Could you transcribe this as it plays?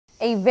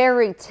A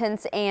very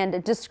tense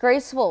and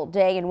disgraceful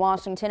day in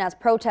Washington as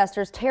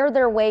protesters tear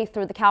their way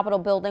through the Capitol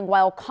building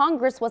while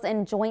Congress was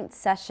in joint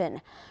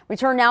session.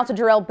 Return now to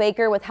Jarrell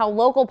Baker with how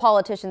local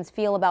politicians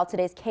feel about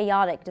today's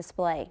chaotic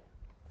display.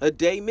 A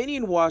day many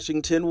in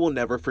Washington will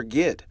never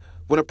forget,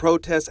 when a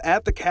protest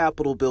at the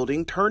Capitol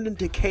building turned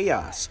into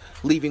chaos,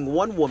 leaving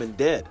one woman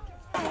dead.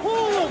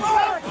 Pull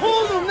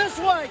them this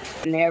way!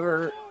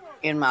 Never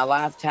in my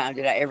lifetime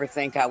did I ever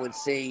think I would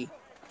see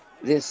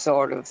this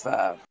sort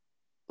of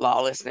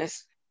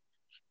lawlessness,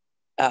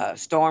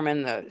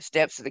 storming the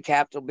steps of the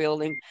Capitol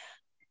building,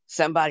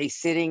 somebody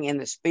sitting in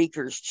the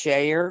speaker's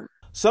chair.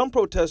 Some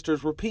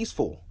protesters were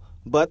peaceful,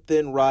 but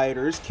then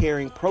rioters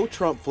carrying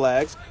pro-Trump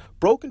flags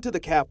broke into the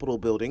Capitol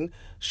building,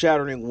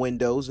 shattering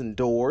windows and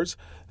doors,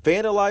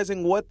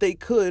 vandalizing what they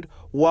could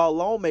while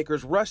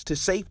lawmakers rushed to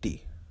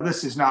safety.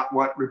 This is not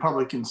what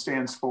Republican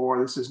stands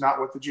for. This is not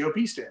what the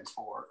GOP stands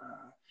for.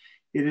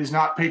 It is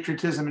not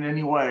patriotism in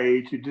any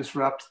way to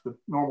disrupt the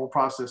normal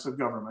process of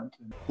government.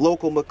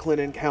 Local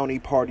McLennan County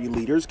Party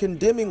leaders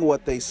condemning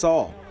what they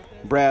saw.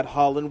 Brad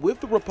Holland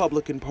with the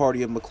Republican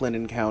Party of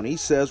McLennan County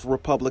says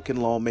Republican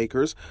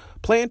lawmakers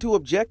plan to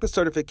object the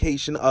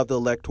certification of the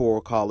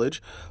Electoral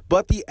College,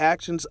 but the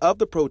actions of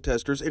the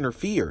protesters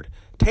interfered,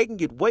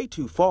 taking it way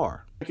too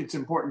far. I think it's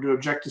important to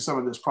object to some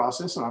of this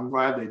process, and I'm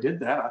glad they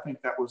did that. I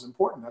think that was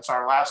important. That's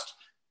our last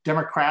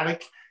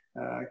democratic,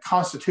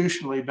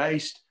 constitutionally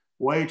based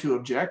way to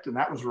object, and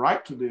that was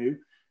right to do,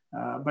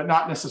 but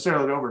not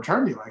necessarily to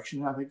overturn the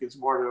election. I think it's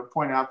more to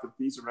point out that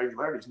these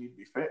irregularities need to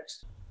be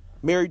fixed.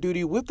 Mary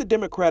Duty with the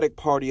Democratic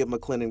Party of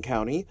McLennan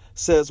County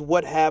says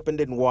what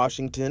happened in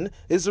Washington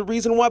is the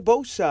reason why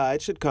both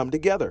sides should come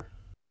together.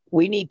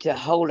 We need to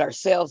hold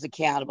ourselves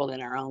accountable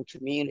in our own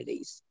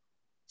communities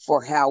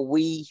for how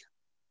we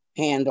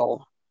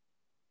handle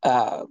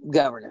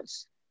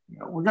governance.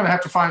 We're going to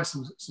have to find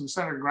some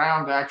center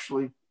ground to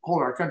actually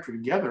hold our country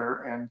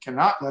together and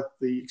cannot let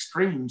the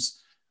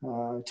extremes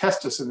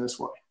test us in this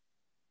way.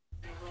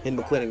 In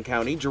McLennan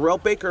County,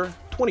 Jarrell Baker,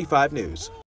 25 News.